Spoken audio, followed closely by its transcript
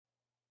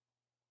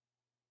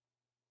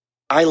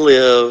I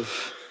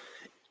live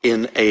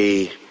in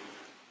a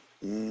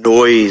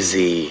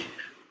noisy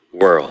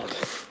world.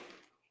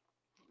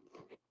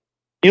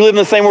 You live in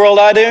the same world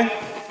I do?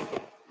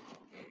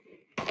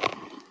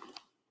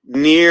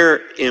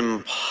 Near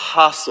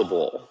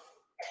impossible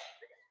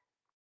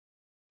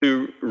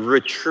to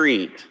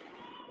retreat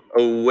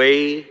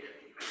away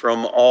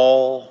from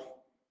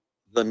all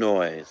the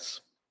noise.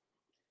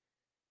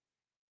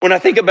 When I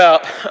think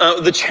about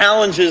the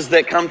challenges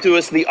that come to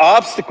us, the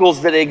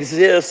obstacles that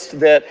exist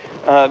that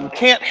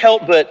can't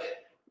help but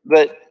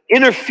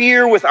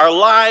interfere with our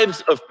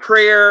lives of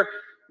prayer,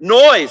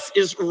 noise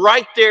is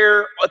right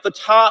there at the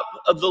top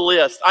of the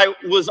list. I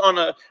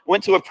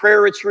went to a prayer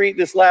retreat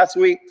this last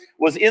week,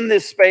 was in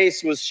this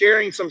space, was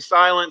sharing some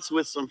silence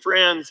with some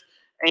friends,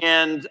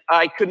 and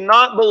I could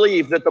not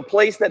believe that the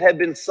place that had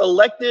been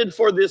selected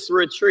for this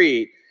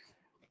retreat,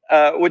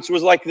 which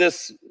was like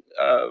this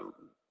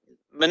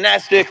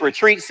monastic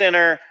retreat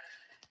center.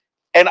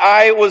 And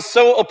I was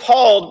so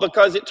appalled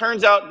because it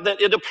turns out that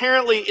it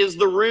apparently is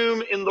the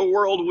room in the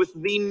world with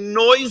the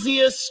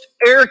noisiest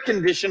air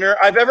conditioner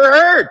I've ever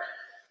heard.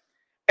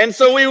 And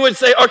so we would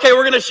say, okay,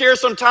 we're going to share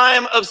some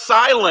time of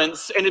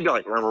silence. And it'd be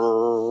like,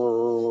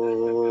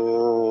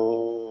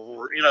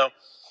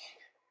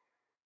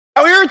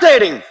 how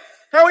irritating.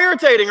 How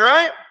irritating,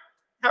 right?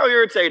 How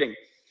irritating.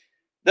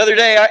 The other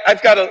day,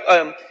 I've got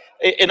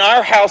in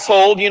our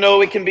household,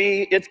 it can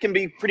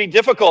be pretty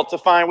difficult to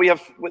find.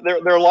 There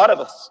are a lot of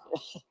us.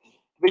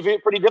 It can be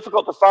pretty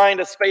difficult to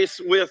find a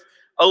space with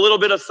a little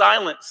bit of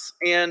silence.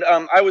 And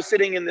I was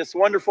sitting in this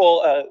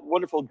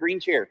wonderful green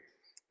chair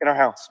in our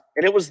house,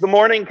 and it was the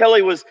morning.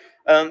 Kelly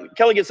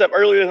gets up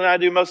earlier than I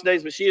do most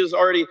days, but she is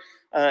already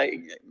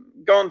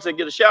gone to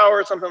get a shower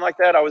or something like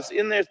that. I was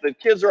in there. The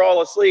kids are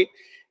all asleep,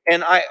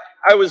 and I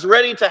was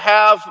ready to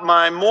have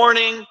my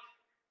morning.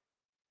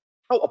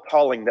 How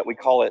appalling that we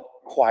call it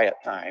quiet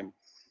time.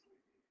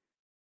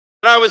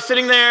 And I was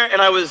sitting there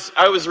and I was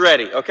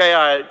ready. Okay,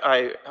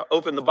 I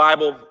opened the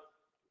Bible.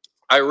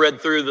 I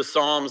read through the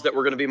Psalms that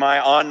were going to be my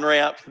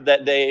on-ramp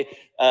that day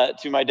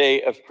to my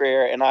day of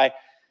prayer. And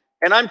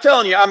I'm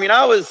telling you,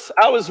 I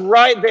was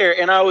right there,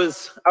 and I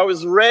was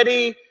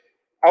ready.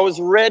 I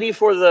was ready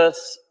for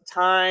this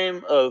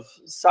time of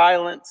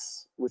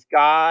silence with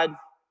God.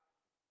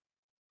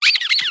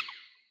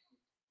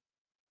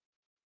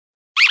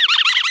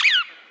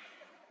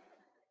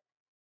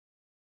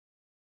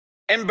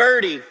 And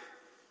Birdie,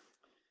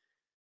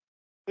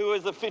 who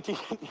is a 50,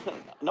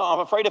 no, I'm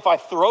afraid if I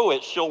throw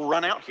it, she'll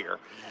run out here.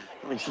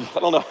 I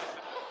don't know.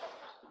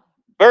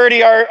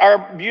 Birdie,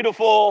 our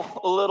beautiful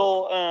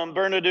little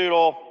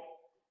Bernedoodle,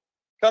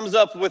 comes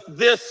up with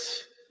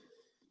this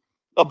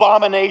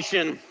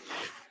abomination.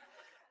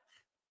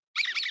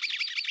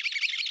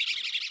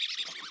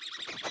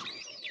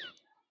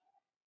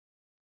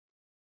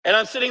 And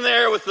I'm sitting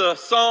there with the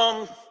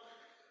psalm,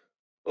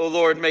 "Oh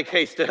Lord, make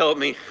haste to help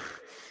me.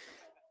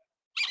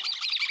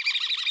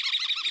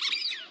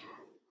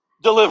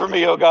 Deliver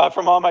me, oh God,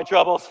 from all my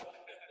troubles."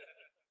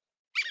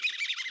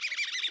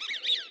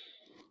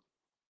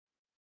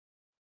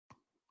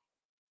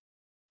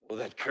 Oh,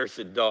 that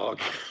cursed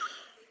dog.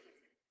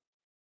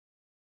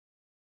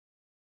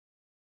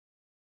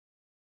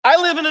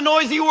 I live in a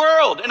noisy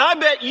world, and I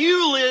bet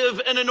you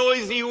live in a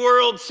noisy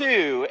world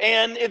too.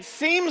 And it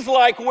seems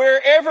like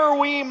wherever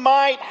we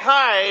might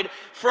hide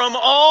from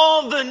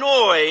all the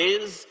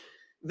noise,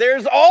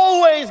 there's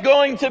always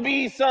going to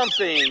be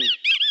something.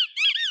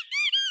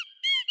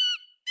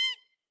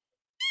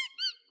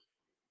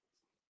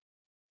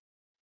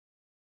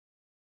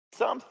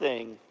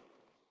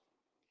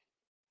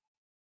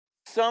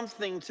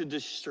 Something to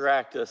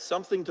distract us,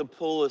 something to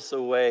pull us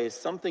away,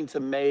 something to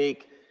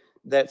make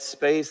that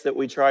space that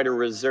we try to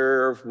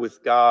reserve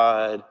with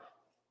God.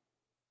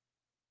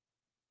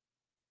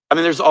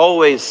 There's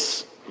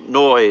always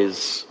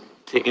noise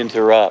to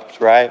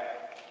interrupt, right?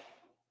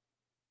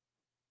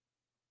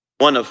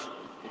 One of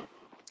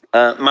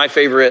my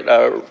favorite,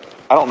 I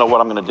don't know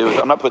what I'm going to do with it.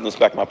 I'm not putting this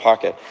back in my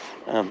pocket.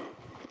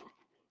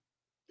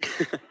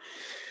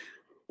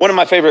 One of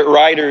my favorite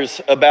writers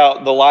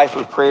about the life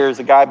of prayer is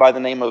a guy by the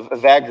name of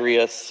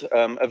Evagrius.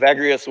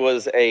 Evagrius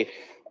was a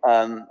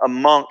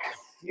monk.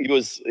 He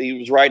was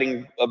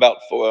writing about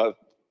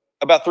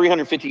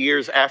 350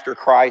 years after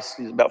Christ.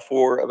 He's about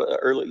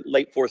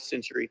late 4th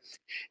century.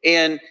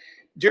 And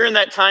during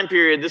that time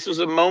period, this was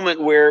a moment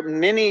where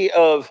many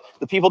of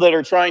the people that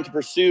are trying to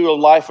pursue a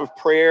life of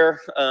prayer,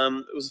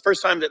 it was the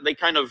first time that they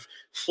kind of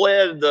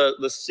fled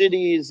the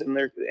cities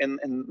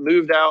and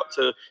moved out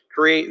to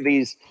create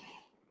these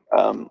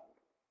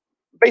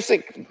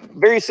basic,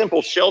 very simple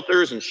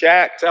shelters and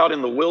shacks out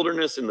in the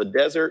wilderness, in the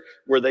desert,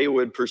 where they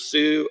would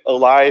pursue a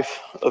life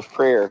of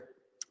prayer.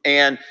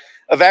 And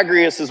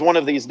Evagrius is one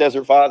of these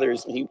desert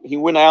fathers. He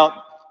went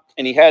out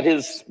and he had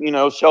his,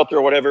 shelter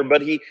or whatever,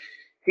 but he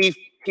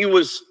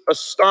was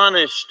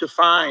astonished to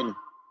find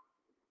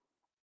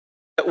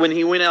that when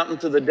he went out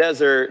into the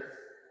desert,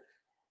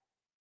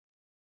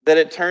 that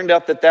it turned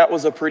out that that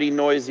was a pretty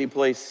noisy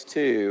place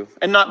too.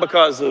 And not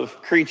because of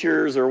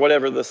creatures or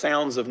whatever, the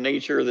sounds of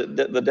nature,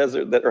 that the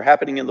desert that are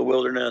happening in the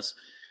wilderness,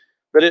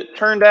 but it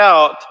turned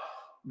out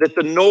that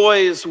the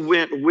noise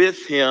went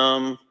with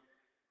him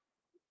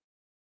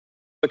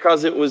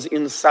because it was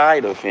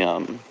inside of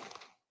him.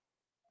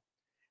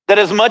 That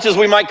as much as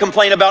we might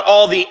complain about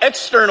all the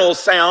external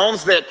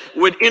sounds that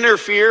would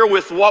interfere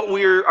with what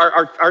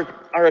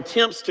our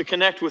attempts to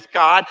connect with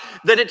God,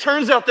 that it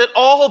turns out that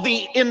all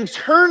the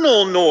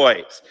internal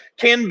noise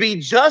can be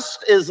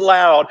just as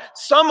loud.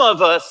 Some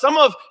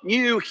of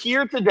you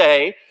here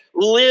today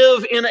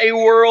live in a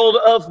world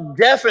of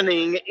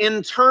deafening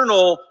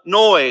internal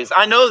noise.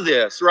 I know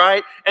this,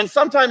 right? And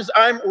sometimes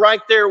I'm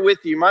right there with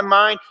you. My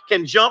mind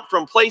can jump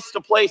from place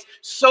to place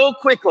so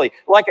quickly,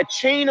 like a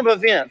chain of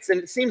events. And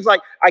it seems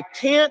like I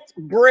can't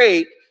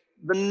break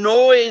the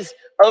noise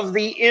of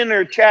the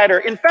inner chatter.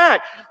 In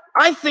fact,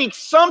 I think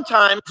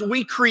sometimes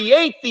we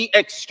create the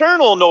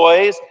external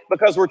noise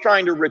because we're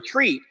trying to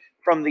retreat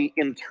from the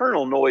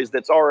internal noise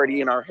that's already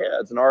in our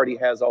heads and already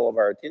has all of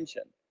our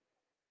attention.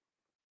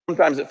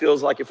 Sometimes it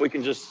feels like if we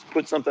can just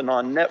put something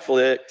on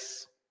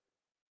Netflix,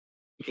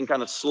 we can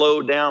kind of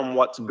slow down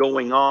what's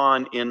going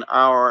on in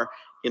our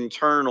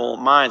internal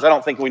minds. I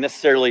don't think we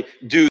necessarily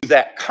do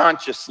that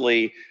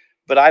consciously,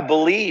 but I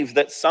believe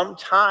that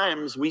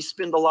sometimes we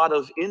spend a lot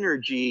of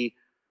energy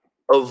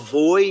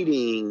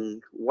avoiding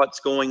what's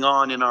going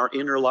on in our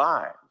inner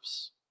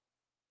lives.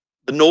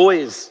 The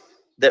noise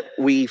that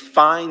we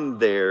find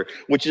there,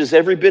 which is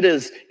every bit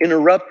as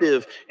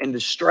interruptive and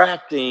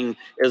distracting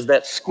as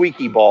that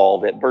squeaky ball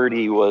that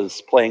Birdie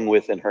was playing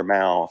with in her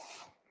mouth.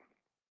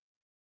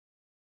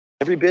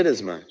 Every bit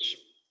as much.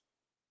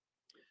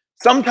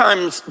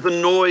 Sometimes the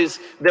noise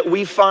that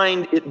we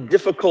find it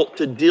difficult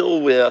to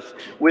deal with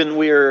when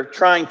we're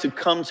trying to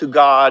come to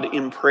God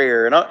in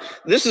prayer. And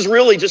this is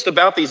really just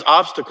about these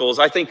obstacles.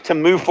 I think to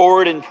move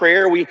forward in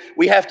prayer, we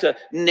have to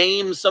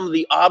name some of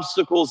the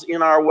obstacles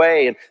in our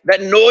way. And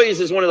that noise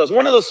is one of those.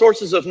 One of the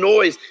sources of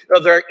noise,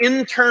 of our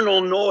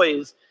internal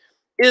noise,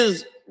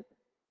 is,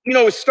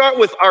 start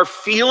with our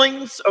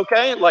feelings,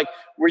 okay? Like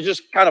we're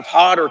just kind of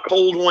hot or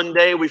cold one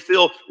day. We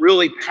feel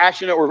really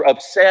passionate. We're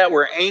upset.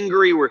 We're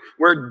angry.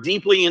 We're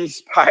deeply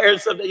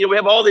inspired. So, we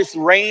have all this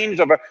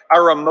range of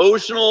our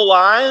emotional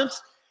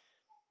lives.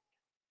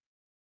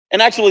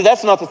 And actually,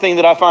 that's not the thing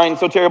that I find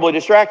so terribly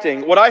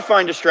distracting. What I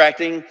find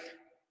distracting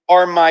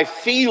are my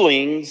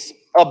feelings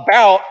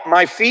about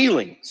my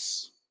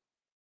feelings.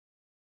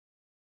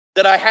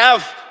 That I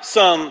have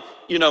some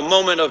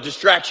moment of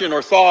distraction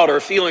or thought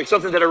or feeling,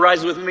 something that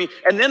arises with me,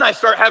 and then I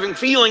start having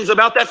feelings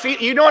about that feeling.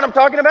 You know what I'm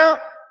talking about?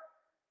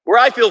 Where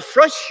I feel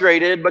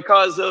frustrated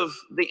because of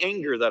the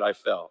anger that I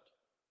felt.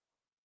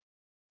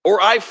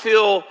 Or I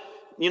feel,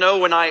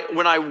 when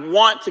I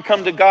want to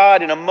come to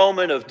God in a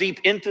moment of deep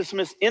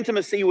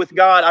intimacy with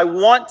God, I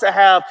want to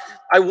have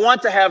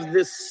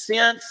this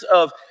sense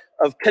of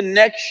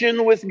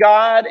connection with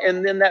God,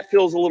 and then that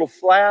feels a little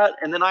flat,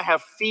 and then I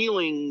have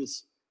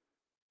feelings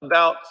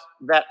about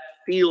that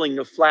feeling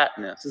of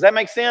flatness. Does that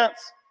make sense?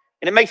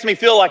 And it makes me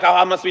feel like,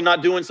 I must be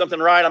not doing something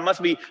right. I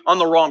must be on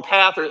the wrong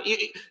path.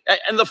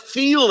 And the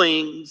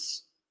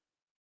feelings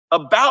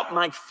about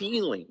my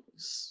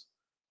feelings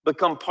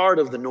become part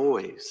of the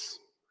noise,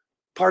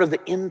 part of the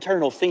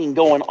internal thing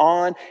going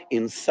on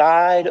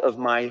inside of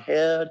my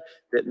head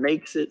that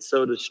makes it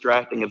so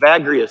distracting.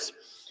 Evagrius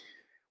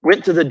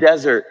went to the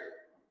desert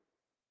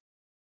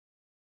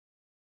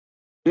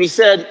and he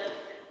said,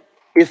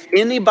 if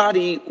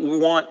anybody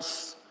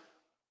wants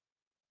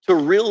to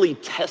really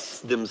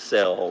test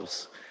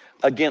themselves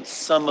against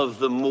some of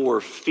the more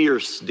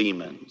fierce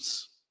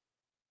demons,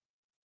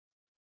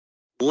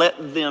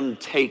 let them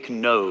take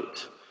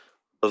note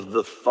of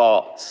the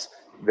thoughts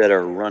that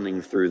are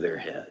running through their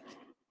head.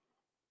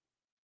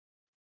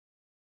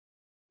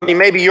 I mean,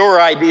 maybe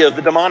your idea of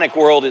the demonic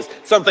world is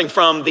something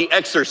from The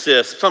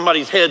Exorcist,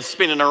 somebody's head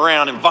spinning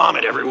around and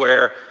vomit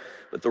everywhere.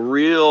 But the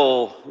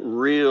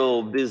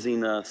real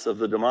busyness of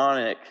the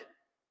demonic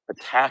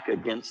attack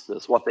against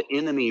us, what the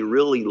enemy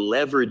really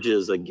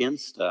leverages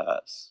against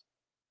us,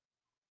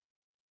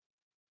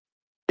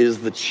 is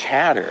the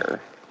chatter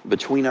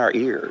between our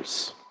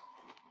ears,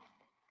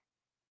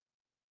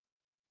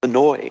 the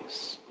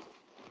noise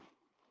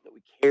that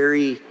we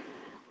carry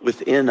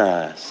within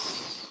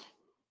us.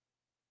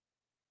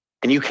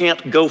 And you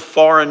can't go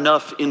far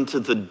enough into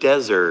the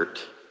desert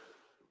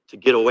to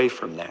get away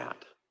from that.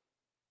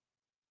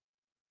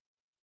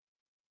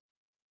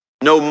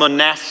 No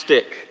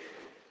monastic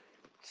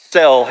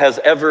cell has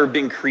ever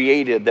been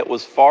created that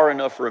was far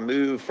enough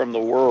removed from the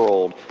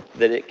world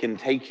that it can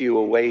take you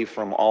away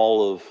from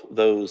all of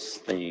those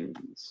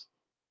things.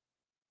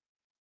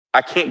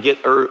 I can't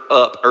get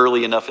up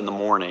early enough in the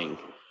morning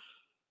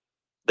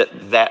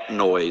that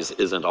noise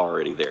isn't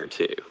already there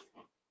too.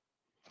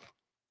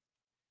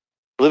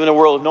 We live in a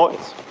world of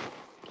noise.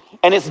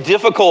 And it's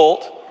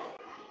difficult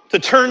to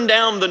turn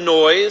down the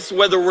noise,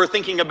 whether we're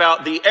thinking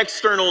about the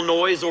external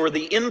noise or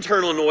the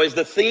internal noise,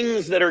 the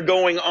things that are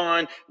going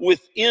on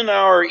within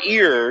our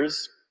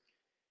ears.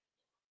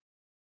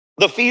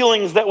 the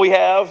feelings that we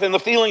have and the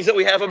feelings that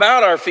we have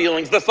about our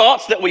feelings, the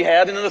thoughts that we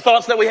had and the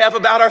thoughts that we have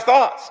about our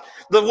thoughts,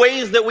 the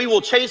ways that we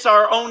will chase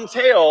our own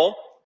tail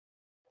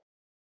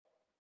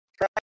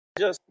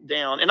just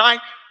down. And I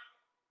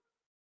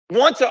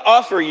want to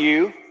offer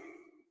you,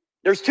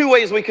 there's two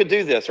ways we could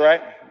do this,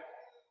 right?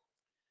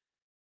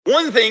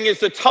 One thing is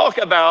to talk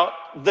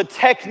about the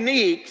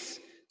techniques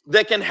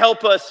that can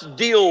help us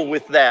deal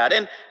with that.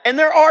 And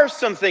there are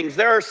some things,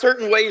 there are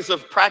certain ways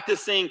of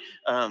practicing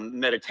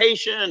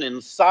meditation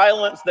and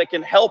silence that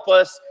can help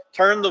us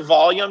turn the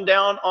volume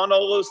down on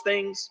all those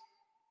things.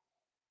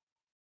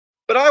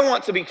 But I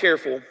want to be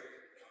careful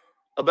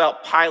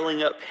about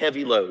piling up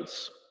heavy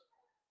loads.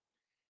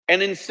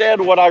 And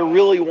instead, what I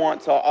really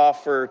want to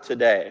offer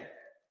today,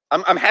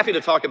 I'm happy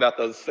to talk about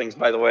those things,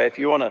 by the way. If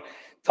you want to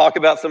talk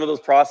about some of those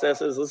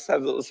processes, let's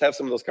have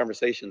some of those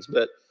conversations.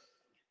 But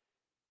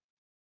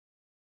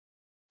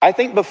I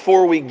think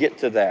before we get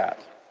to that,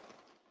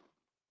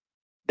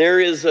 there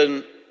is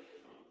a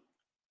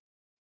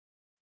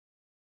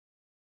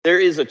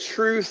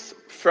truth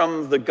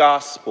from the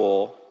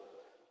gospel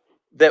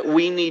that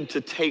we need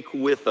to take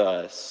with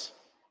us.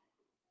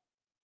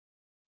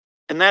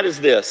 And that is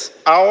this: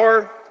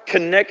 our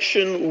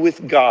connection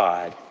with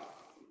God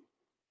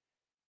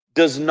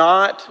does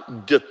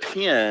not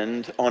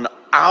depend on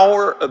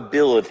our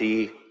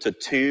ability to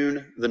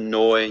tune the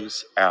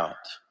noise out.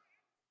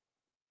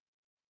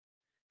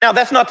 Now,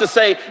 that's not to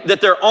say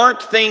that there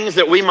aren't things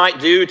that we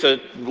might do to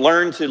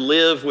learn to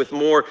live with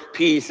more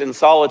peace and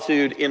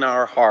solitude in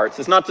our hearts.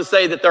 It's not to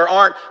say that there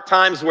aren't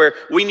times where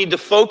we need to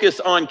focus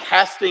on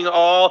casting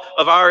all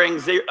of our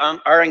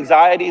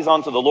anxieties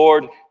onto the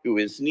Lord who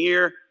is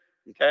near,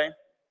 okay?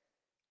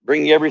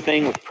 Bringing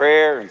everything with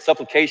prayer and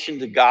supplication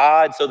to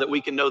God so that we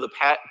can know the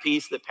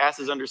peace that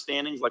passes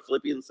understandings, like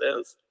Philippians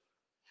says.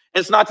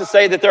 It's not to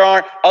say that there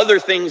aren't other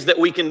things that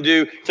we can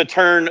do to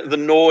turn the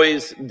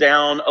noise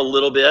down a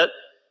little bit.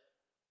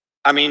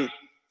 I mean,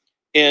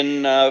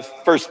 in 1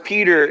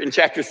 Peter in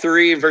chapter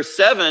 3 and verse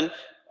 7,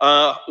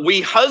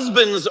 we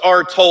husbands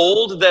are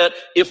told that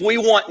if we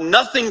want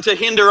nothing to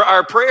hinder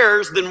our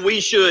prayers, then we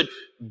should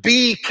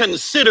be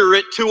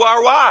considerate to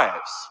our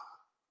wives.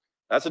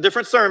 That's a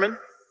different sermon.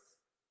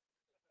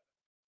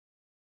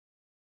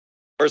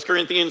 1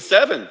 Corinthians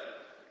 7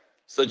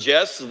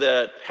 suggests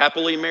that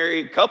happily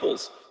married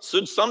couples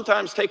should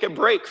sometimes take a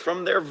break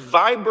from their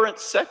vibrant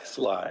sex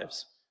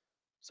lives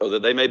so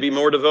that they may be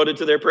more devoted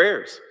to their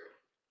prayers.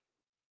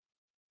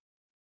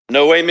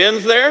 No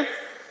amens there?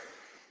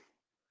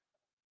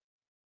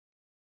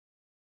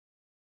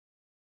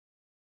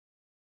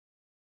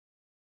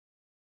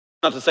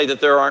 Not to say that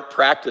there aren't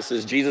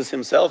practices. Jesus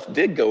himself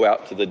did go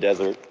out to the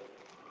desert.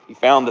 He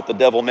found that the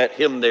devil met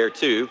him there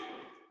too.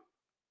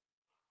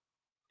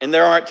 And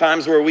there aren't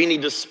times where we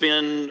need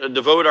to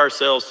devote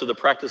ourselves to the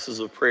practices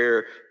of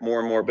prayer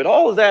more and more. But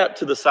all of that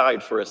to the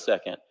side for a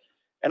second.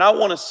 And I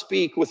want to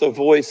speak with a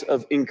voice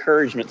of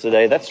encouragement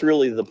today. That's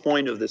really the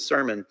point of this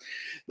sermon.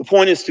 The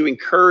point is to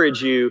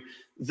encourage you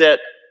that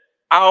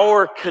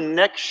our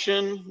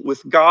connection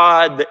with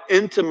God, the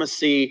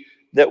intimacy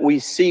that we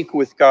seek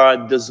with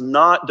God, does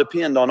not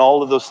depend on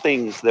all of those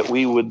things that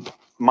we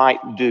might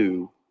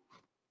do,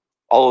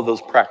 all of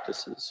those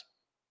practices.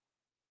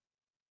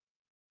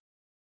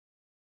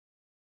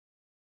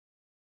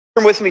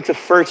 Turn with me to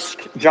 1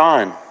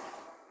 John.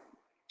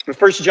 In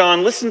 1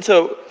 John, listen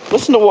to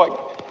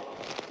what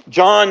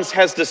John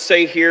has to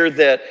say here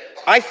that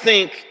I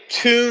think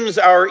tunes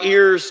our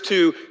ears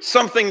to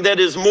something that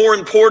is more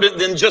important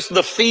than just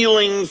the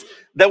feelings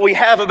that we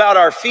have about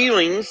our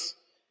feelings.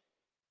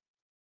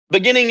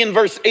 Beginning in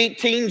verse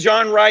 18,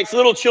 John writes,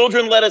 "Little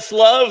children, let us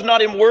love,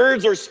 not in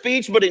words or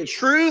speech, but in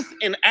truth,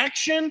 in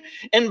action.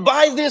 And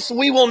by this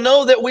we will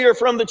know that we are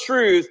from the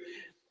truth,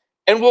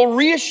 and will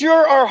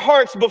reassure our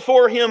hearts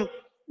before him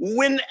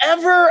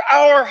whenever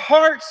our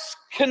hearts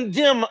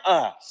condemn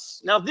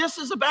us." Now, this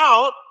is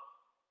about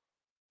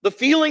the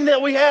feeling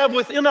that we have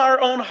within our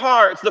own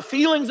hearts, the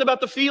feelings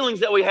about the feelings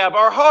that we have.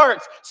 Our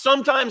hearts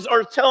sometimes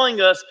are telling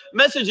us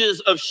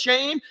messages of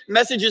shame,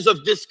 messages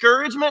of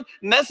discouragement,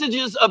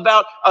 messages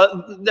about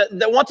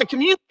that want to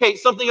communicate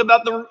something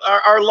about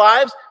our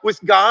lives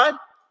with God.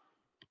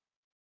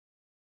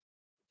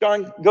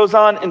 John goes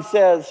on and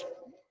says,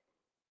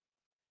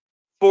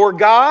 "For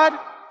God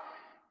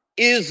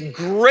is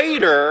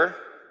greater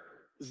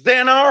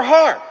than our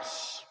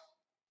hearts."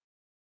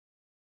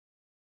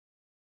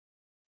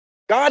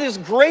 God is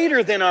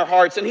greater than our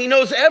hearts, and he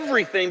knows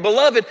everything.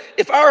 Beloved,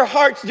 if our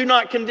hearts do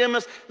not condemn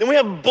us, then we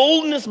have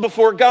boldness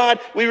before God.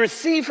 We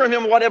receive from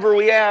him whatever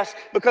we ask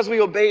because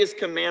we obey his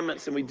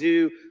commandments and we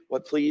do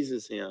what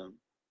pleases him.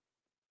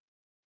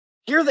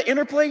 Hear the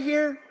interplay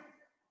here?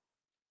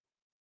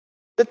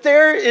 That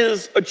there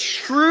is a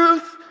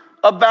truth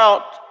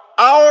about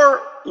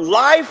our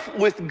life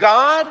with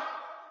God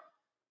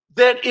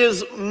that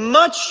is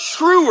much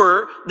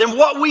truer than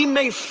what we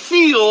may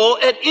feel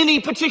at any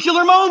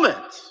particular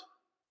moment.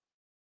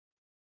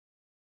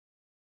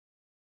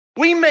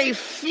 We may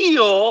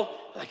feel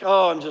like,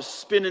 oh, I'm just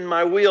spinning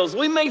my wheels.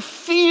 We may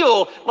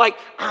feel like,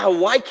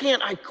 why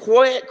can't I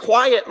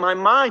quiet my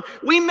mind?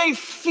 We may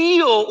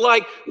feel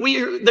like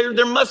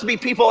there must be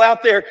people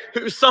out there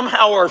who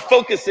somehow are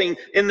focusing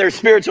in their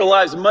spiritual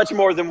lives much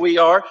more than we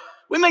are.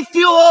 We may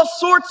feel all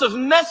sorts of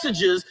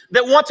messages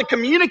that want to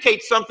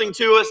communicate something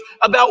to us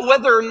about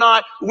whether or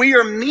not we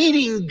are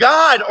meeting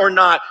God or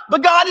not.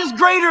 But God is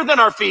greater than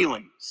our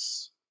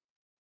feelings.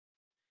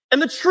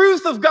 And the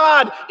truth of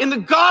God in the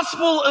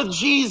gospel of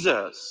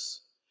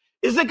Jesus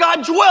is that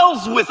God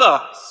dwells with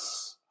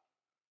us,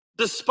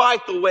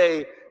 despite the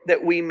way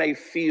that we may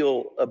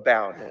feel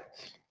about it.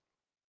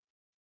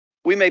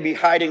 We may be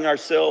hiding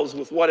ourselves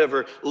with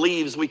whatever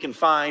leaves we can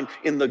find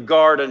in the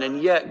garden,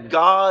 and yet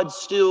God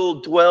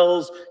still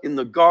dwells in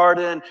the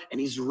garden,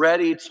 and He's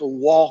ready to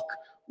walk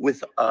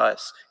with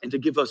us and to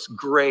give us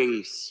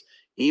grace,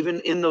 even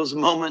in those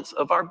moments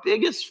of our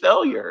biggest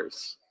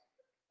failures.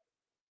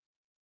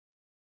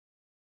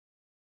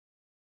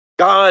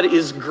 God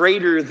is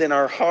greater than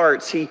our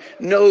hearts. He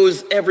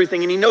knows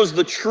everything, and He knows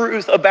the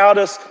truth about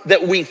us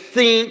that we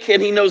think,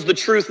 and He knows the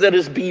truth that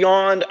is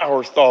beyond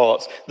our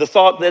thoughts, the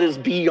thought that is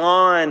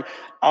beyond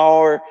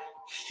our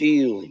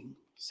feelings.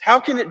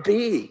 How can it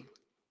be?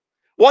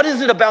 What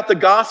is it about the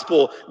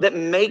gospel that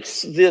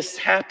makes this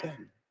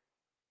happen?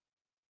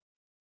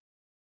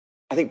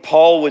 I think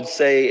Paul would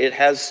say it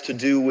has to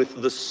do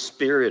with the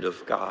Spirit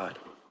of God.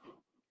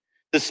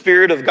 The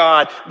Spirit of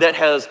God that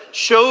has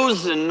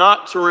chosen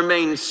not to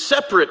remain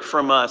separate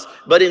from us,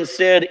 but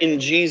instead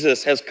in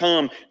Jesus has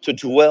come to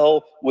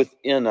dwell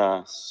within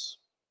us.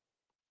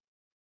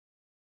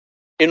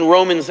 In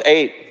Romans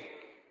 8,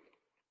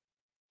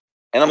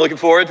 and I'm looking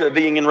forward to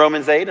being in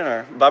Romans 8 in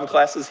our Bible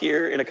classes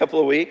here in a couple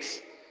of weeks.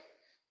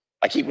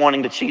 I keep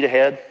wanting to cheat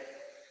ahead.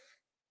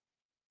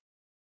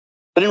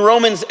 But in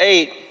Romans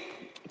 8,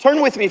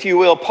 turn with me if you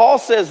will, Paul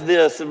says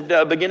this,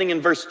 beginning in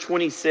verse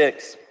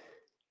 26.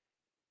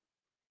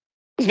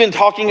 He's been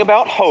talking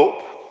about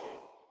hope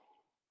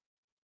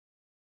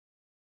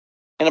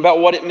and about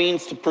what it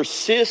means to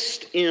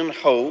persist in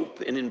hope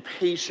and in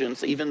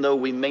patience, even though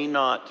we may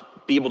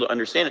not be able to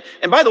understand it.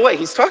 And by the way,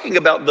 he's talking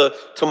about the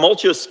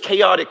tumultuous,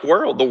 chaotic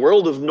world. The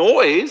world of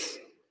noise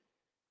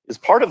is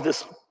part of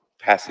this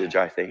passage,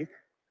 I think.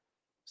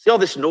 See all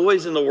this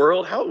noise in the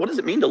world? What does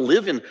it mean to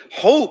live in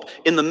hope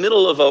in the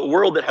middle of a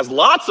world that has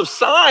lots of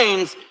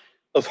signs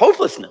of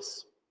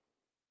hopelessness?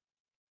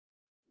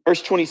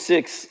 Verse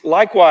 26,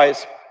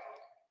 likewise,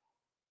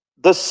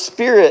 the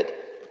Spirit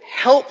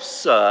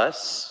helps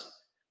us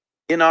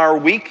in our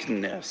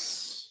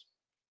weakness,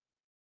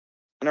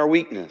 in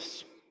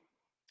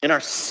our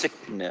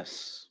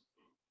sickness.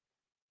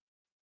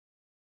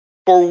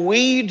 For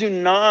we do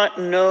not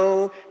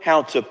know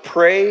how to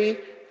pray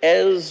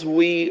as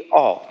we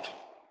ought,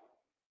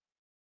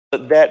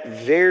 but that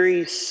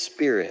very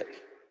Spirit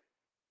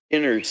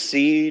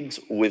intercedes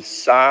with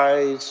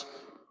sighs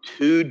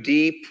too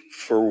deep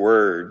for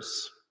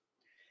words.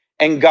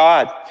 And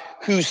God,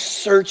 who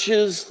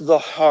searches the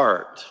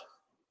heart,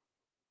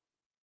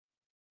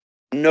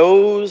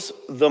 knows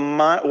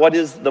what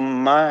is the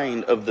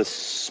mind of the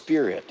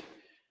Spirit,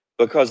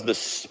 because the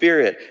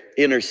Spirit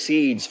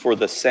intercedes for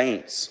the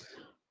saints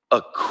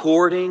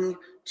according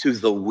to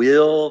the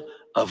will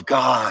of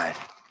God.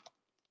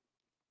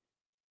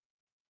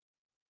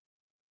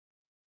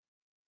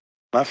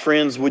 My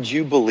friends, would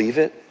you believe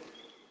it?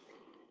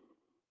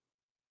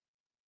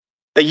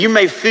 That you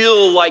may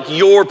feel like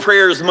your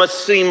prayers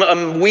must seem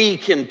a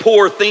weak and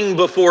poor thing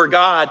before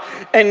God.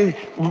 And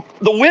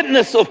the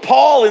witness of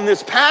Paul in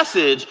this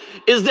passage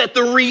is that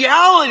the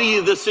reality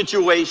of the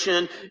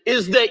situation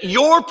is that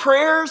your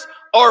prayers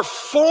are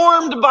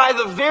formed by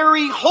the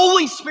very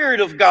Holy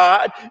Spirit of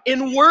God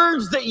in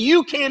words that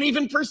you can't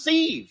even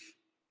perceive.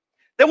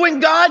 That when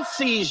God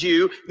sees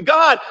you,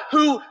 God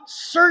who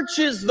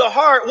searches the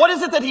heart, what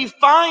is it that He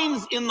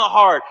finds in the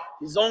heart?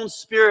 His own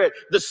Spirit,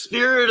 the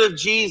Spirit of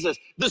Jesus,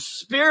 the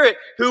Spirit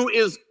who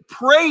is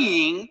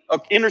praying,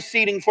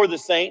 interceding for the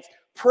saints,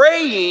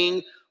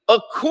 praying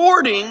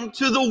according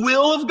to the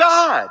will of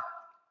God.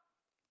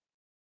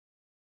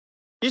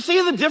 You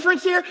see the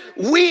difference here?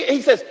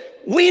 He says,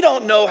 we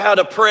don't know how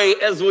to pray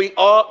as we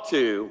ought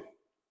to,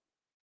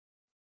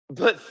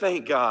 but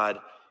thank God,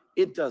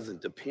 it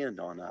doesn't depend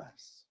on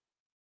us.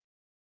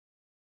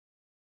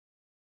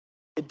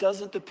 It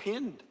doesn't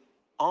depend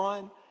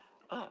on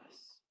us.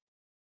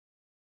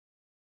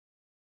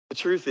 The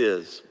truth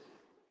is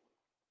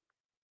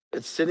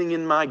that sitting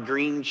in my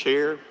green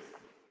chair,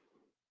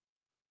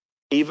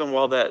 even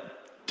while that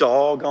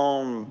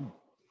doggone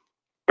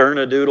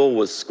Bernedoodle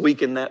was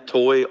squeaking that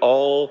toy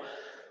all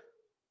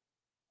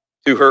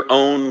to her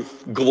own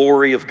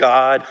glory of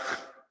God,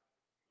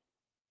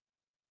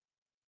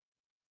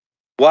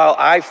 while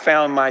I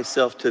found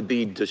myself to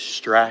be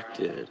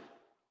distracted,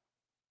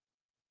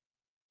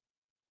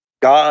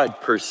 God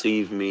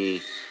perceived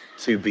me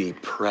to be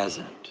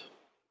present.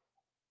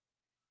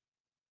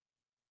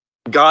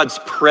 God's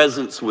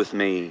presence with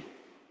me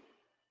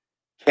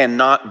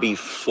cannot be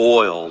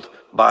foiled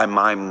by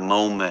my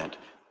moment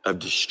of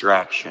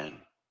distraction.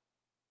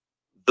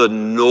 The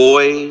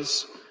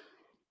noise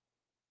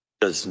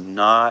does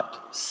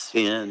not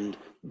send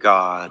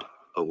God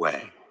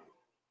away.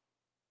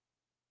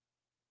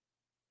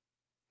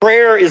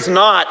 Prayer is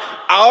not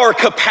our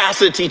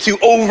capacity to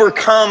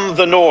overcome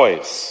the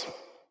noise.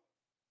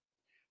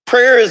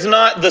 Prayer is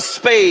not the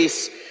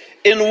space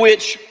in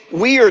which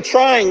we are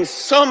trying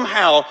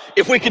somehow,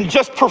 if we can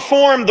just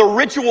perform the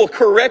ritual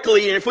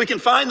correctly, and if we can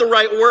find the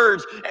right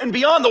words, and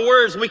beyond the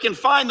words, we can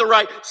find the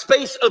right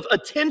space of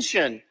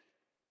attention,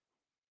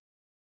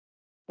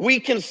 we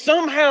can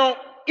somehow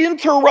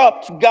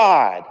interrupt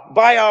God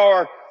by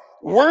our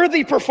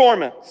worthy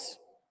performance,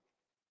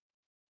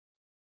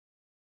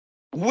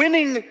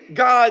 winning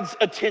God's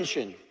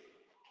attention.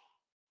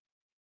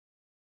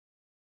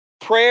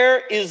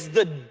 Prayer is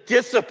the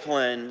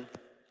discipline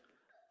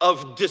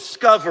of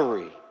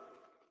discovery,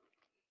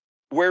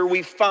 where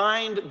we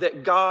find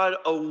that God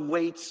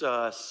awaits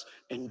us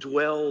and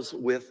dwells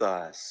with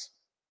us.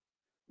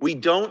 We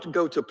don't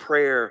go to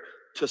prayer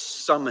to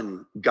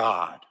summon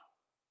God.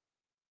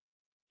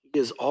 He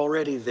is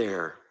already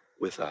there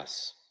with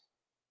us.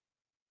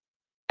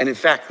 And in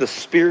fact, the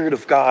Spirit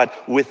of God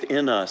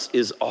within us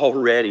is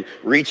already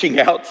reaching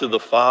out to the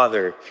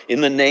Father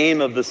in the name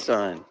of the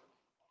Son,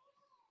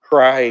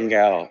 crying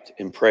out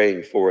and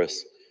praying for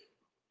us.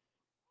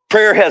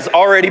 Prayer has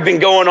already been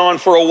going on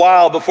for a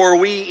while before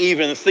we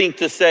even think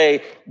to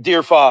say,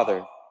 "Dear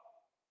Father."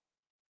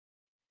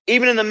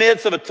 Even in the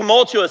midst of a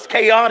tumultuous,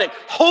 chaotic,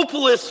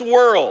 hopeless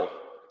world,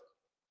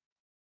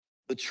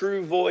 the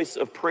true voice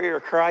of prayer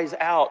cries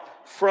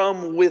out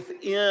from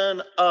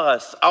within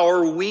us,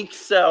 our weak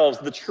selves.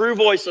 The true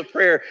voice of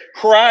prayer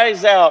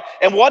cries out.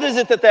 And what is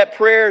it that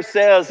prayer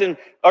says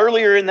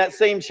earlier in that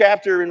same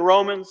chapter in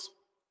Romans?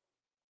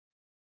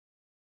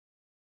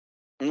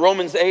 In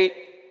Romans 8,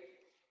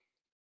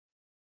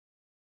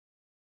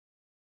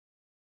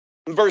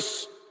 in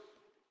verse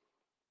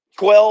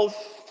 12,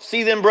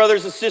 "See then,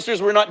 brothers and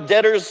sisters, we're not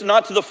debtors,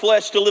 not to the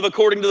flesh, to live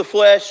according to the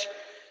flesh.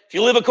 If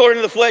you live according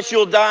to the flesh,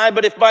 you'll die.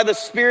 But if by the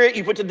Spirit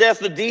you put to death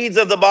the deeds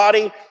of the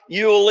body,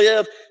 you will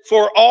live.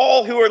 For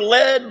all who are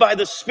led by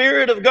the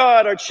Spirit of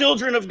God are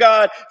children of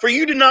God. For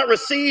you did not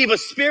receive a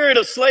spirit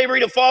of slavery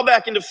to fall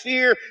back into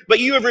fear, but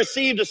you have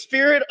received a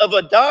spirit of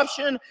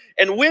adoption.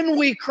 And when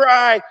we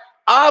cry,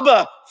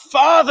 'Abba,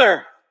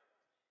 Father,'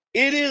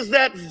 it is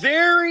that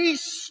very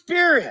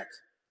Spirit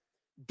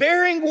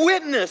bearing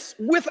witness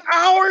with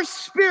our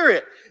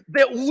spirit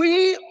that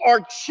we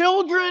are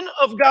children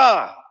of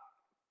God.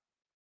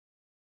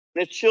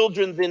 And if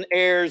children, then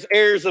heirs,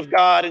 heirs of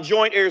God, and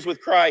joint heirs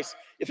with Christ,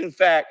 if in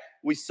fact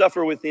we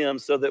suffer with him,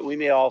 so that we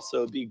may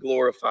also be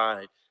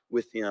glorified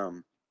with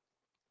him."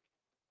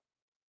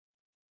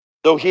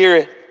 So hear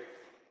it.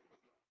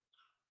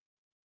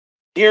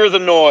 Hear the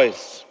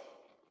noise.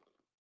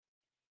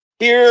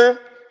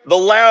 Hear the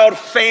loud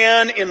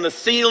fan in the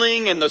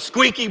ceiling and the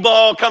squeaky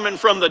ball coming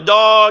from the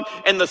dog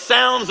and the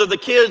sounds of the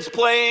kids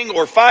playing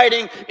or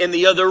fighting in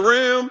the other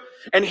room.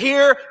 And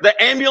hear the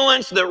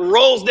ambulance that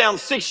rolls down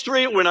 6th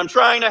Street when I'm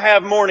trying to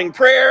have morning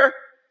prayer.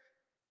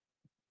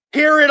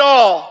 Hear it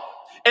all.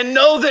 And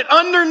know that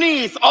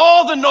underneath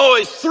all the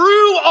noise,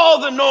 through all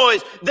the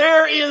noise,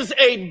 there is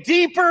a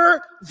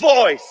deeper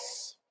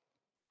voice.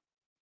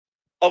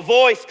 A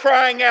voice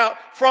crying out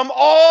from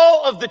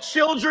all of the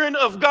children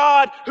of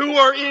God who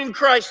are in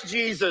Christ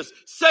Jesus,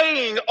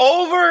 saying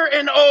over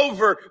and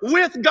over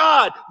with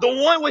God, the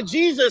one with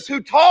Jesus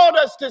who taught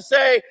us to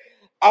say,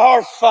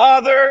 "Our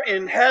Father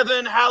in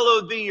heaven,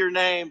 hallowed be your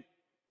name."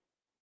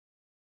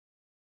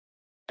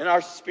 And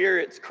our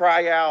spirits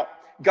cry out.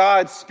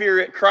 God's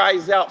Spirit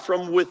cries out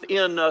from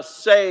within us,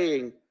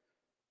 saying,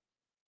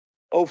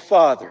 "Oh,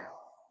 Father,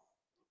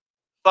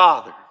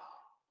 Father,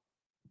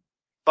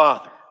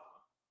 Father."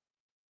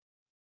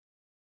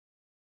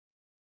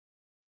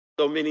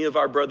 So many of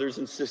our brothers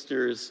and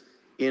sisters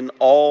in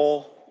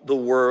all the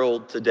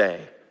world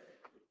today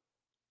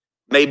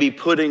may be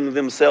putting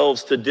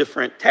themselves to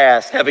different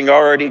tasks. Having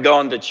already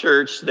gone to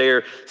church,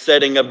 they're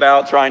setting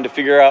about trying to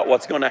figure out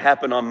what's going to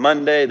happen on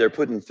Monday. They're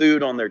putting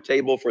food on their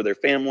table for their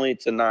family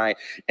tonight.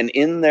 And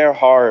in their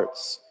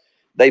hearts,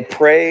 they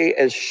pray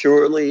as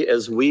surely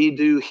as we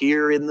do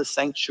here in the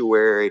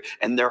sanctuary.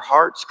 And their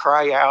hearts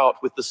cry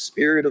out with the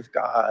Spirit of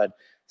God,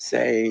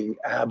 saying,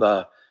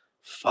 "Abba,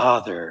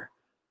 Father,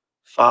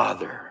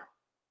 Father,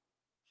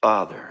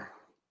 Father."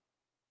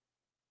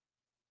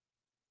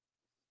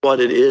 What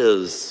it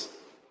is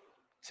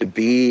to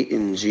be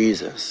in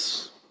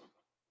Jesus.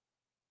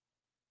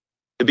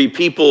 To be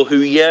people who,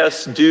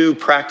 yes, do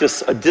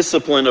practice a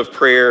discipline of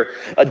prayer,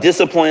 a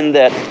discipline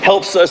that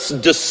helps us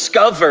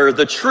discover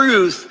the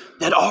truth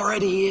that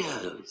already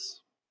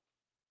is.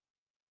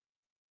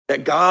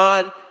 That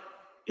God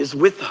is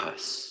with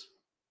us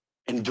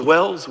and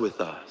dwells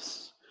with us.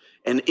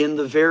 And in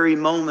the very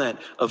moment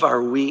of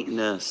our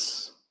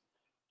weakness,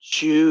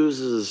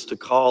 chooses to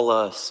call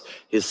us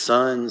his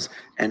sons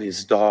and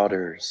his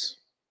daughters.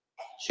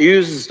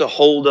 Chooses to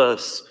hold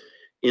us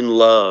in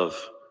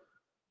love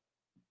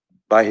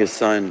by his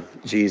Son,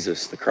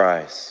 Jesus the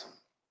Christ.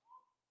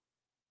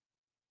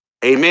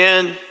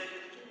 Amen.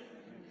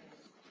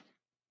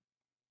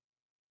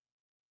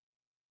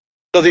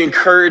 So the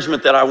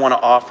encouragement that I want to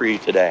offer you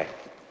today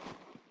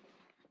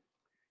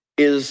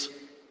is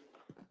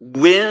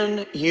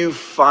when you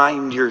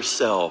find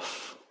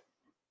yourself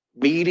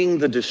meeting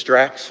the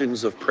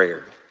distractions of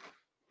prayer,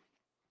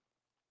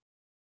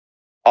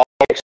 all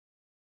the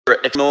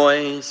extra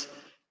noise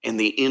and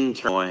the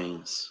internal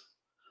noise,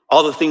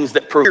 all the things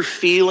that provoke your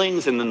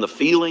feelings and then the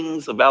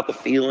feelings about the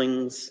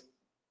feelings,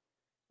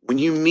 when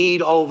you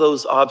meet all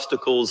those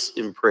obstacles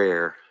in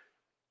prayer,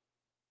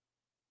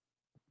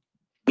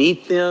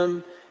 meet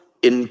them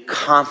in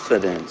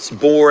confidence,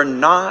 born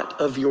not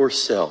of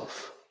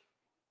yourself,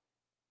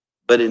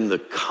 but in the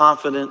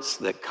confidence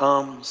that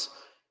comes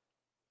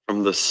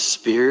from the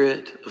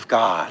Spirit of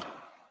God.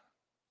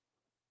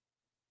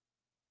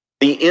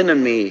 The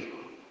enemy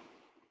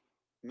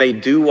may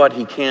do what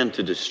he can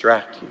to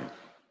distract you,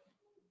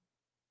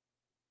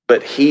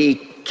 but he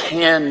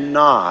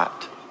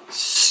cannot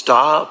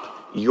stop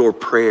your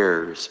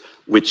prayers,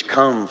 which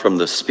come from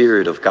the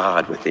Spirit of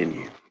God within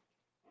you.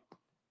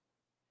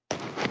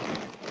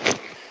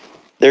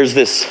 There's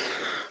this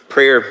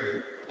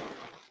prayer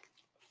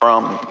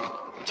from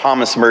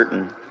Thomas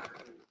Merton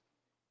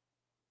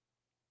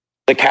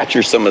that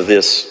captures some of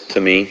this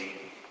to me.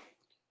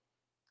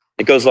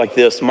 It goes like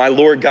this: My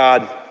Lord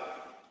God,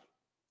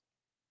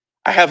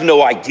 I have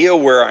no idea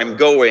where I'm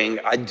going.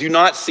 I do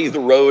not see the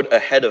road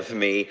ahead of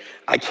me.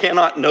 I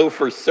cannot know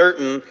for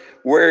certain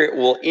where it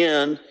will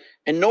end,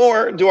 and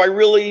nor do I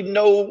really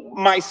know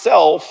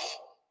myself.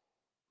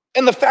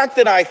 And the fact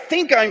that I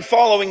think I'm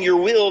following your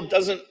will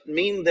doesn't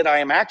mean that I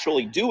am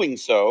actually doing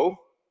so,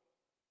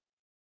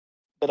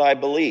 but I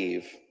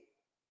believe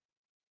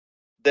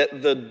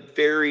that the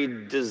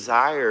very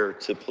desire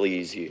to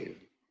please you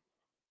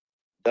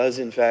does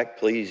in fact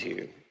please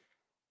you.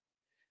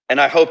 And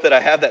I hope that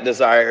I have that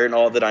desire in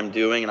all that I'm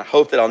doing, and I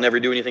hope that I'll never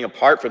do anything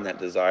apart from that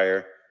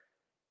desire.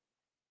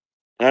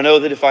 And I know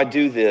that if I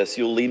do this,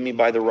 you'll lead me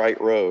by the right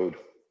road,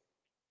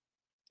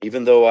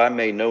 even though I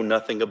may know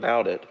nothing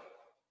about it.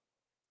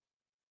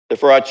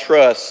 Therefore, I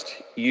trust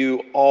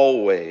you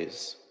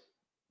always,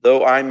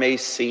 though I may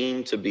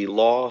seem to be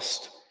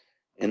lost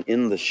and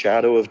in the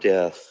shadow of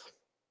death.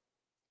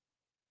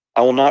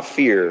 I will not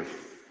fear,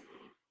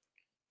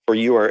 for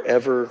you are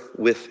ever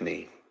with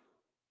me,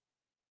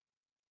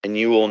 and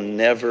you will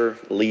never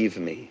leave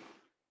me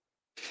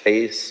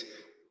face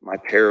my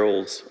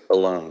perils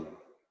alone.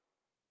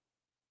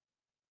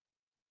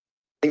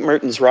 I think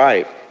Merton's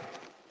right.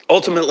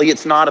 Ultimately,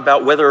 it's not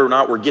about whether or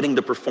not we're getting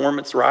the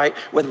performance right,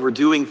 whether we're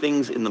doing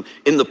things in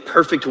the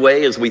perfect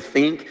way as we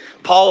think.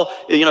 Paul,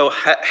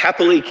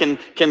 happily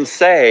can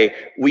say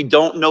we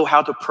don't know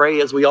how to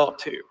pray as we ought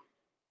to.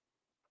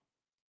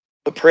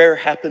 But prayer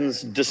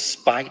happens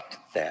despite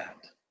that.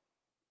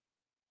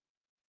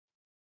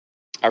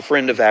 Our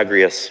friend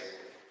Evagrius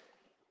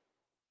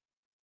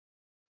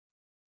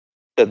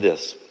said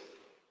this: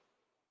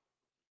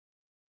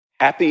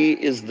 Happy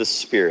is the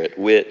spirit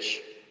which,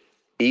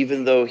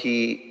 even though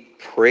he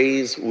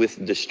prays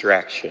with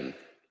distraction,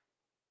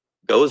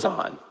 goes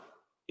on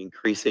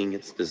increasing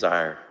its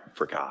desire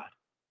for God.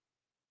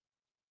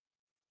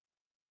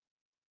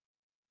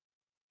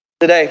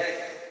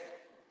 Today,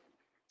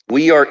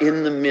 we are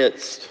in the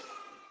midst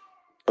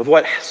of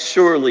what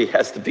surely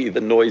has to be the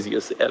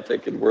noisiest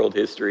epic in world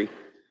history.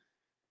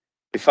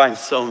 We find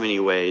so many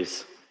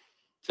ways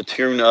to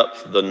tune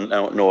up the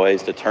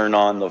noise, to turn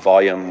on the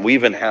volume. We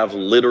even have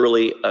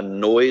literally a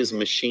noise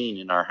machine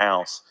in our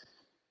house.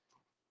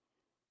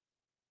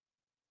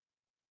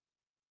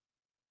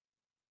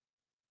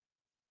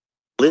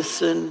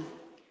 Listen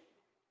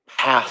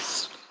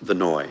past the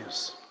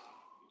noise.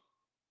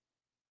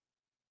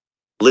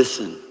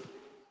 Listen.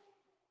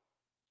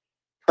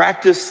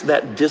 Practice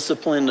that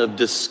discipline of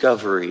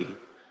discovery,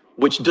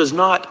 which does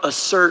not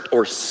assert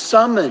or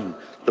summon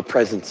the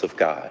presence of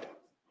God,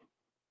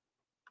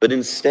 but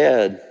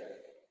instead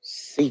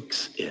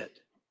seeks it.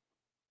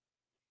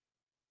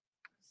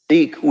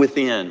 Seek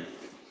within.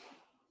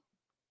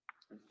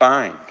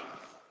 Find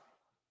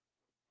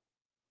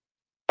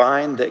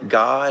that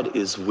God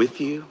is with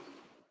you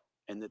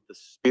and that the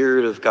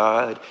Spirit of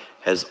God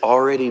has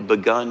already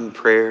begun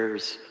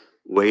prayers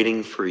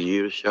waiting for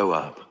you to show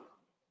up.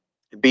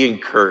 Be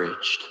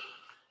encouraged.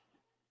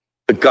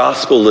 The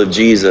gospel of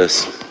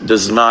Jesus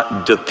does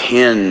not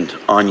depend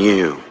on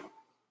you,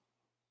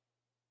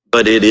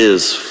 but it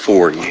is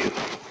for you.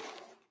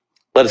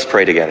 Let us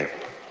pray together.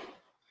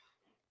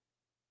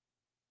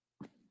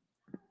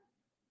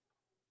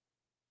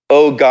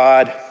 Oh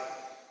God,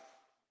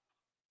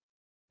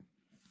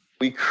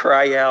 we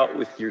cry out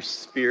with your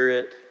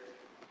Spirit.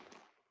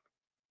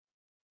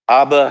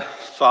 Abba,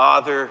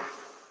 Father,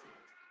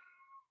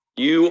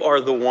 you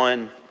are the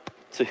one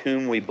to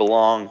whom we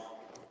belong,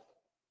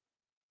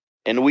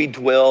 and we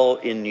dwell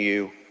in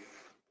you.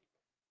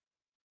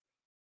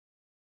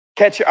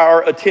 Catch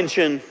our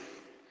attention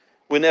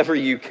whenever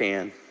you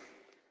can,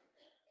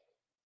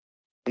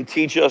 and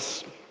teach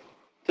us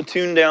to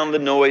tune down the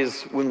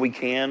noise when we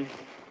can.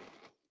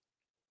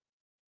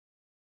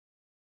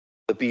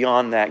 But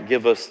beyond that,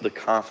 give us the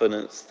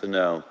confidence to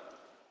know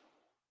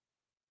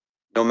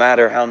No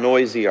matter how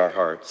noisy our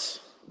hearts,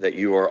 that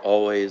you are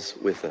always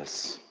with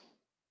us,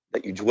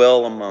 that you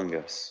dwell among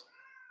us,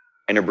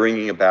 and are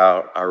bringing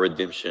about our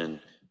redemption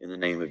in the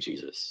name of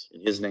Jesus.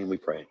 In his name we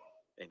pray.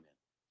 Amen.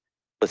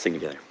 Let's sing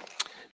together.